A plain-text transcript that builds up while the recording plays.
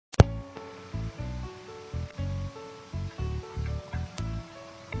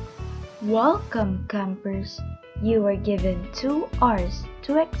Welcome, campers! You are given 2 hours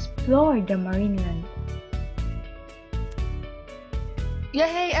to explore the Marineland.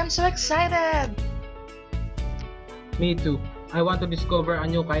 Yay! I'm so excited! Me too. I want to discover a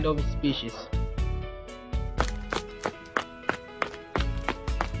new kind of species.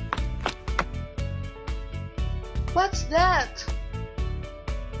 What's that?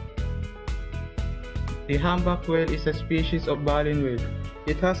 The humpback whale is a species of baleen whale.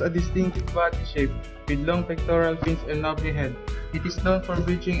 It has a distinctive body shape with long pectoral fins and knobby head. It is known for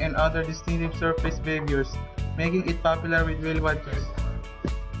breaching and other distinctive surface behaviors, making it popular with whale watchers.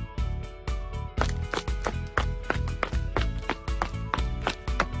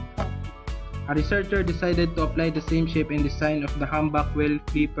 A researcher decided to apply the same shape and design of the humpback whale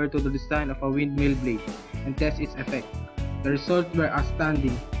flipper to the design of a windmill blade and test its effect. The results were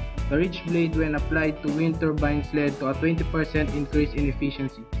outstanding. The ridge blade, when applied to wind turbines, led to a 20% increase in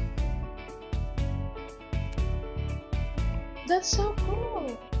efficiency. That's so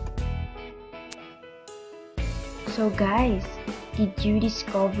cool! So guys, did you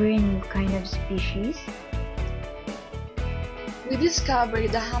discover a new kind of species? We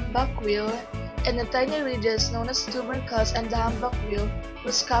discovered the humpback whale, and the tiny ridges known as tubercles and the humpback whale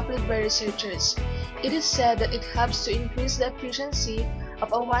was copied by researchers. It is said that it helps to increase the efficiency of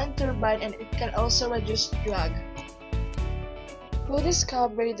a wind turbine, and it can also reduce drag. Who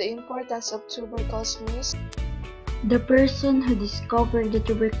discovered the importance of tubercles, Miss? The person who discovered the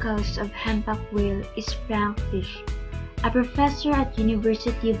tubercles of humpback whale is Frank Fish, a professor at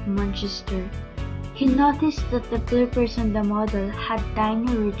University of Manchester. He noticed that the flippers on the model had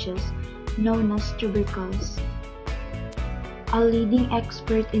tiny ridges known as tubercles. A leading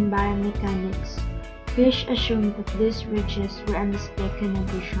expert in biomechanics, Fish assumed that these ridges were a mistaken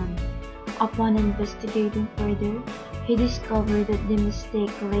addition. Upon investigating further, he discovered that the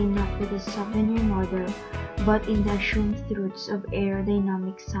mistake lay not with the souvenir model, but in the assumed truths of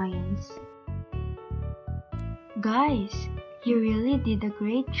aerodynamic science. Guys, you really did a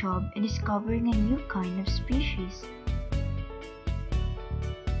great job in discovering a new kind of species.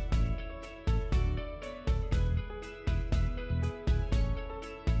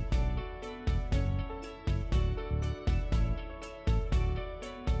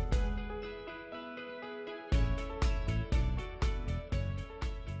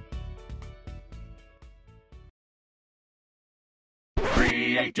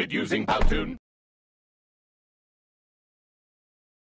 Created using Powtoon.